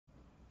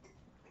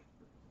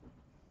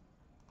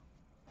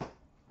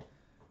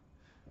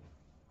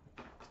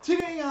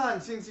Today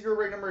on CloutsnChara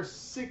break number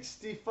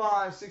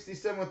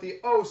 65-67 with the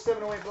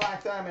 0708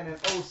 Black Diamond and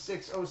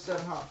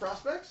 0607 Hot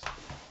Prospects.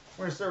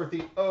 We're going to start with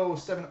the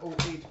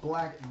 0708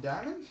 Black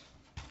Diamond.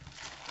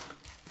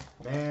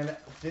 Man,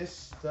 this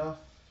stuff...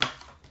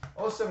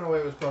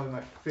 0708 was probably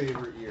my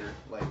favorite year,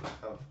 like,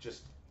 of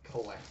just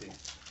collecting.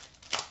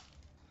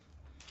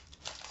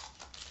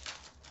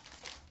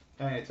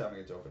 Anytime I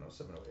get to open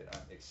 0708,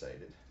 I'm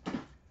excited. And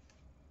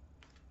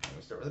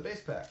we start with a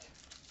base pack.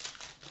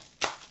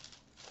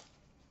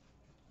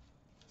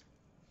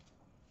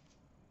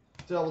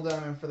 Double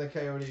diamond for the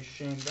Coyotes,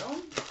 Shane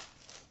Doan.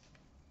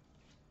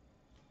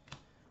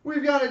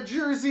 We've got a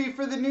jersey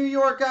for the New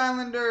York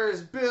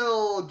Islanders,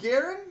 Bill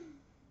Guerin.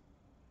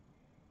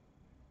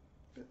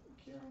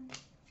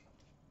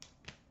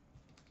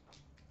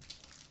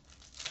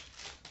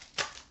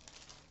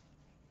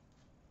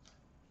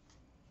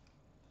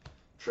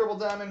 Triple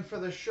diamond for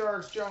the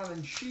Sharks,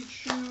 Jonathan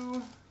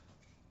Chichu.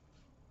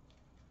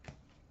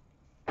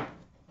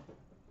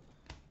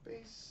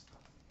 Base.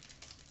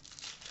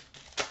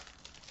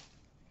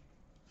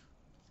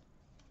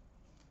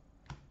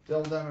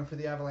 Double diamond for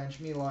the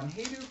Avalanche, Milan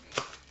Hajduk.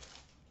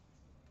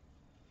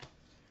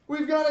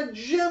 We've got a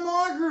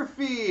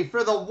gemography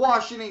for the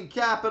Washington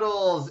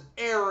Capitals,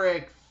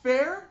 Eric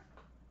Fair.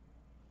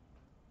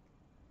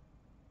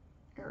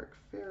 Eric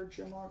Fair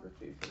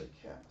gemography for the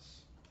Caps.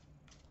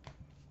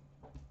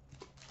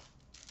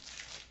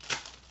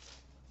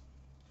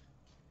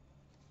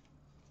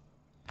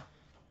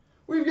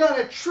 We've got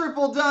a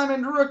triple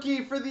diamond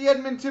rookie for the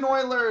Edmonton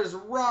Oilers,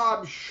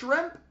 Rob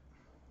Schremp.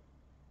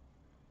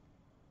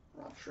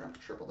 Rob Schremp,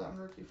 triple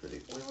diamond rookie for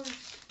the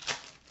Oilers.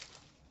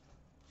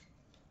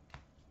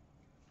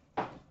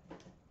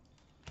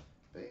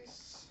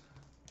 Base.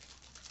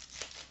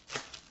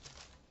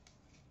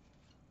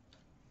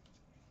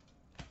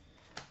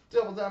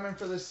 Double diamond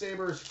for the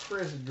Sabres,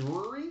 Chris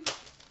Drury.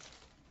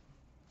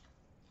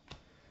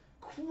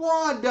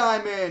 Quad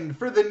diamond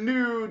for the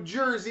New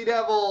Jersey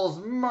Devils,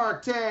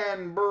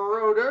 Martin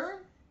Brodeur.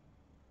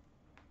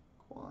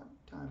 Quad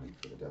diamond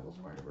for the Devils,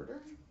 Martin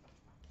Brodeur.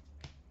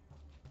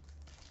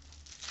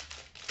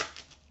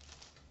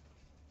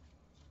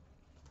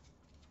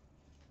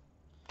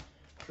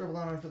 Triple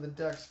diamond for the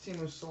Ducks,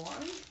 Timo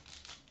Solani.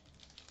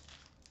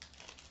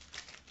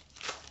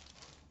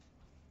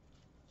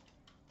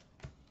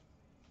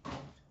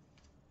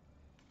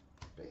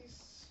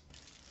 Base.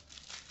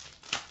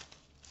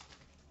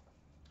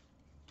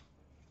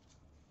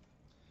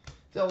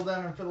 Double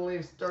diamond for the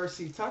Leafs,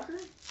 Darcy Tucker.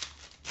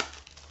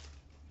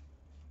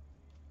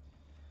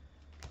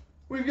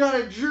 We've got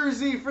a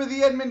jersey for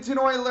the Edmonton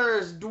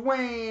Oilers,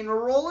 Dwayne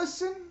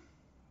Rollison.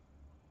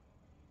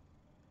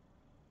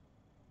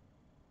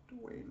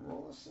 Dwayne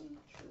Rollison,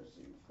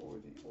 jersey for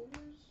the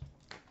Oilers.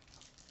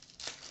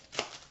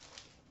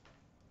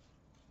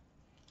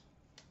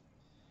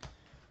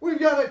 We've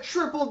got a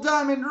triple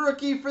diamond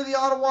rookie for the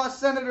Ottawa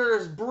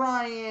Senators,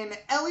 Brian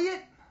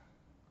Elliott.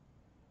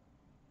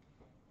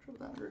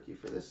 Triple diamond rookie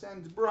for the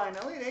Sens, Brian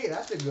Elliott. Hey,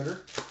 that's a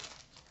gooder.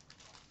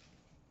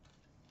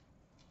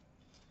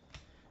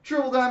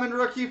 Triple diamond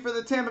rookie for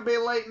the Tampa Bay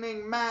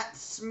Lightning, Matt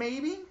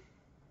Smaby.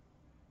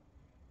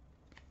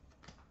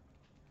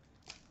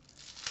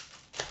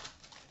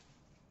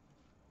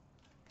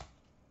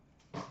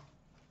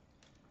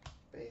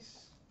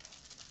 Base.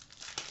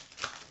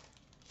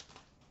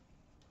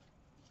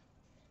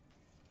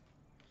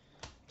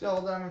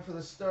 Double diamond for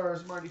the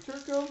Stars, Marty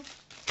Turco.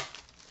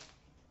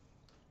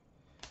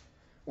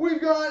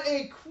 We've got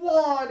a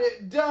quad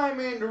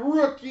diamond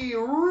rookie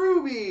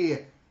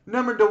ruby,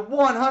 numbered to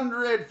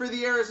 100 for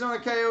the Arizona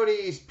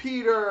Coyotes,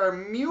 Peter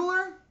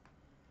Mueller.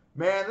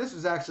 Man, this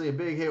was actually a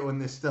big hit when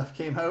this stuff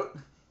came out.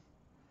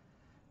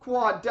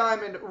 Quad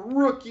diamond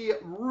rookie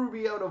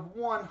ruby out of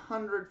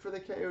 100 for the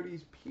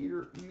Coyotes,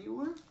 Peter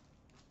Mueller.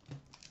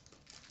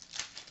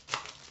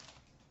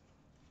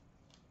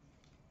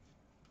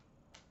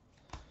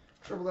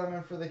 Triple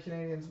diamond for the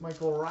Canadiens,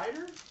 Michael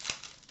Ryder.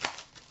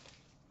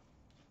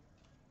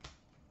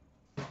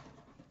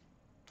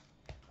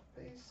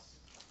 Base.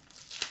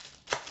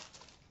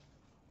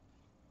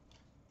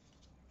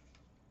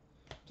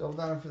 Double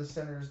diamond for the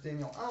Senators,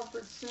 Daniel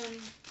Alfredson.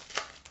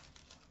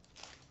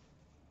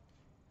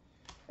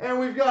 And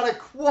we've got a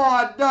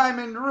quad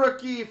diamond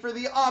rookie for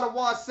the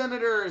Ottawa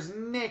Senators,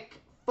 Nick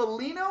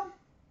Foligno.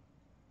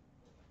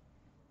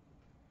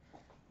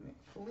 Nick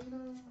Foligno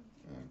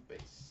and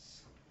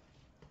base.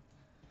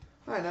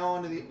 All right, now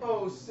on to the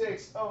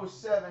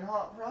 06-07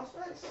 Hot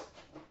Prospects.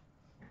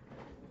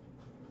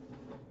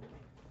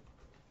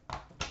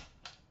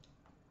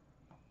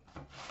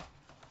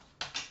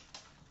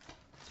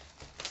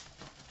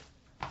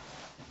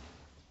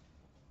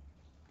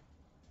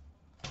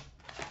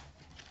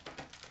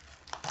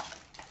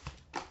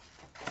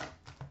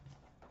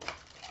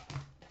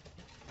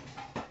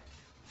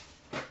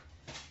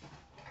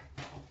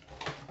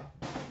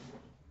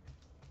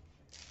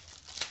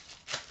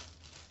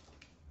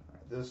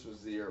 This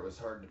was the year it was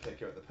hard to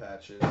pick out the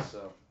patches,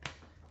 so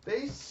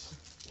base,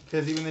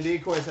 because even the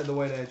decoys had the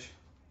white edge.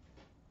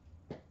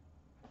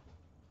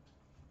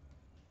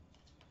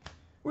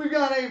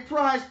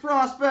 Prize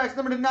Prospects,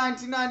 number to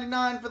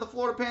 1999 for the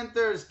Florida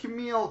Panthers,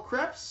 Camille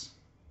Krebs.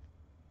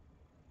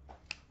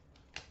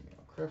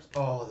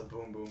 Oh, the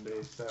boom boom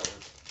base. That was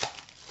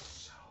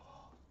so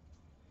old.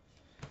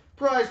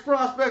 Prize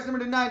Prospects, number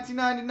to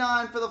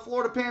 1999 for the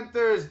Florida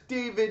Panthers,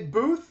 David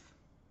Booth.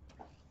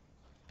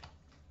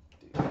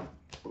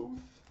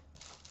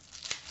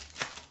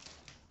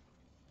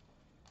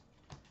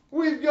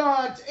 We've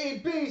got a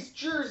base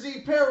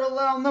jersey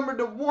parallel number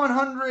to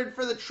 100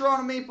 for the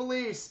Toronto Maple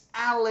Leafs,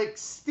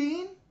 Alex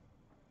Steen.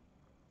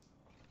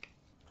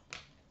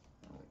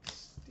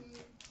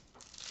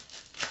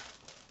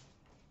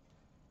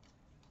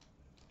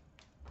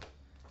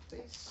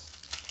 Base.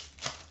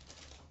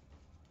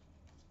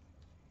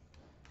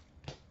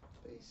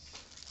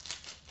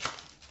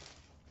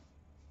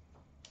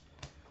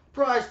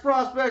 Prize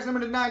Prospects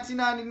number to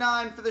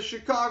 1999 for the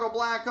Chicago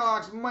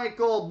Blackhawks,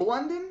 Michael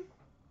Blunden.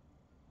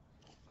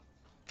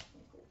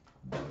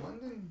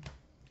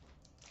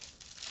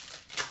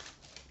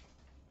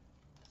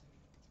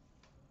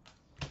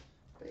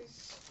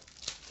 Base.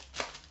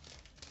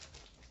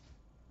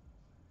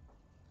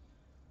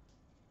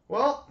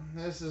 Well,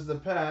 this is the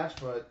patch,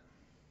 but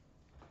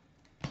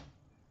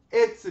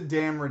it's a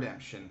damn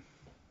redemption.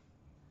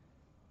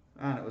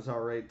 And it was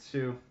alright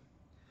too.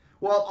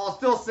 Well, I'll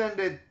still send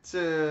it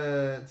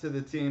to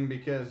the team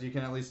because you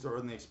can at least throw it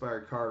in the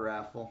expired card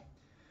raffle.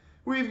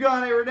 We've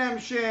got a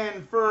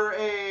redemption for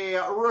a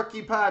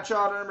rookie patch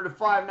auto number to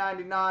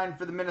 599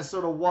 for the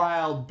Minnesota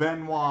Wild,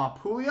 Benoit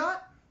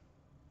Pouliot.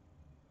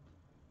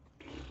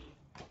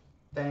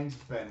 Thanks,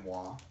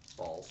 Benoit.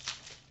 Balls.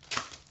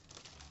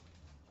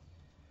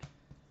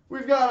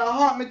 We've got a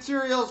hot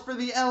materials for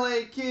the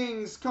LA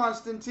Kings,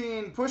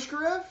 Konstantin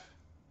Pushkarev.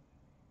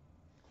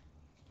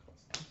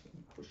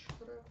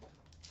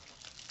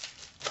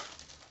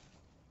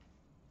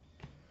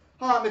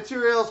 Hot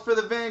materials for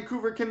the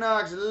Vancouver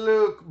Canucks,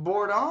 Luc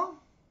Bourdon.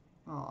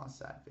 Oh,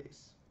 sad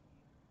face.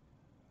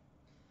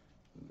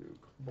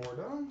 Luc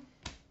Bourdon.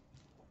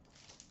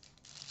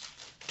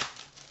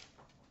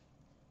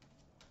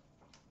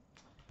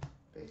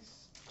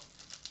 Base.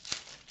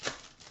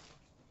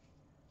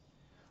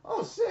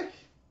 Oh, sick.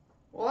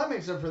 Well, that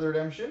makes up for the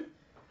redemption.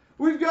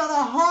 We've got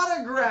a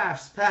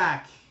autographs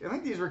pack. I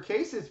think these were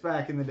cases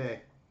back in the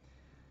day.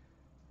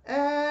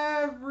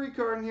 Every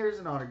card in here is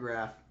an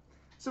autograph.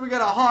 So we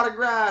got a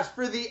autographs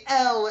for the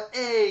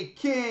LA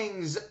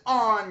Kings,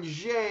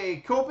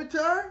 Anze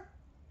Kopitar.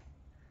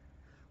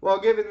 Well,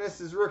 given this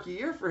is rookie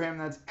year for him,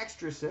 that's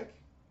extra sick.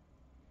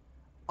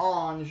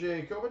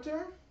 Anze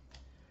Kopitar.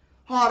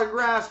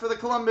 Autographs for the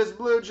Columbus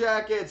Blue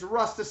Jackets,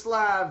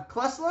 Rostislav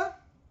Klesla.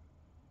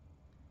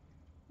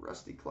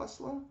 Rusty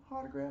Klesla,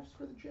 autographs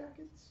for the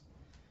Jackets.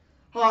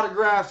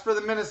 Autographs for the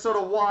Minnesota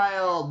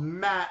Wild,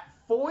 Matt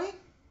Foy.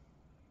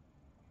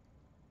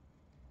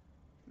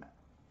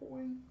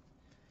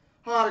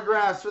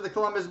 Autographs for the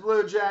Columbus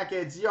Blue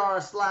Jackets,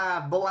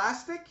 Yaroslav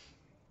Blastic.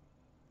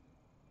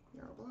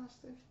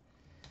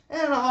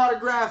 And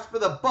autographs for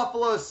the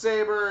Buffalo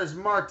Sabres,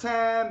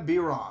 Martin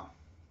Biron.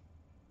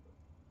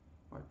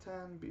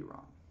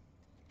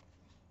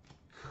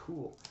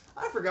 Cool.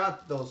 I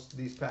forgot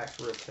these packs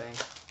were a thing.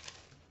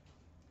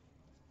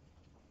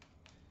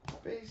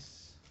 Base.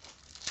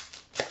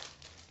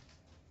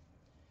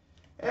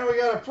 And we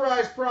got a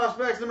Prize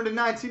Prospects number to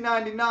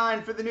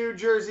 1999 for the New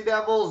Jersey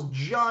Devils,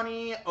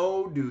 Johnny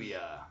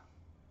Oduya.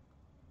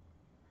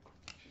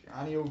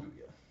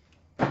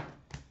 All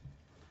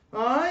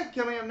right,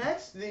 coming up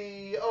next,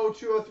 the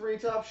 0203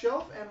 Top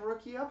Shelf and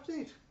Rookie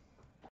Update.